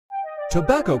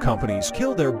Tobacco companies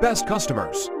kill their best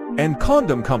customers, and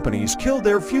condom companies kill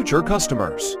their future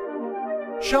customers.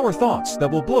 Shower thoughts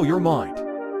that will blow your mind.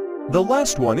 The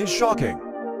last one is shocking.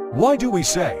 Why do we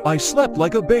say, "I slept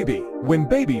like a baby," when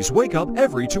babies wake up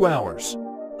every 2 hours?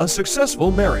 A successful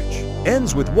marriage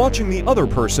ends with watching the other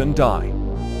person die.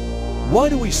 Why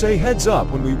do we say heads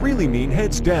up when we really mean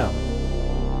heads down?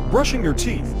 Brushing your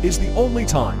teeth is the only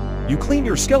time you clean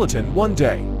your skeleton one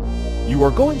day. You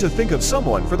are going to think of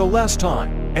someone for the last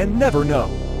time and never know.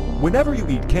 Whenever you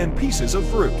eat canned pieces of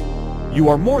fruit, you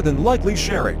are more than likely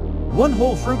sharing one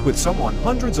whole fruit with someone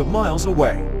hundreds of miles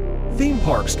away. Theme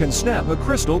parks can snap a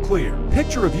crystal clear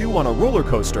picture of you on a roller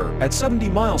coaster at 70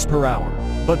 miles per hour,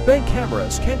 but bank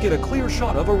cameras can't get a clear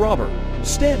shot of a robber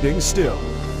standing still.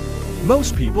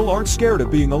 Most people aren't scared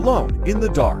of being alone in the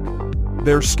dark.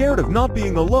 They're scared of not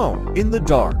being alone in the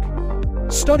dark.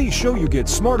 Studies show you get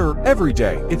smarter every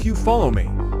day if you follow me.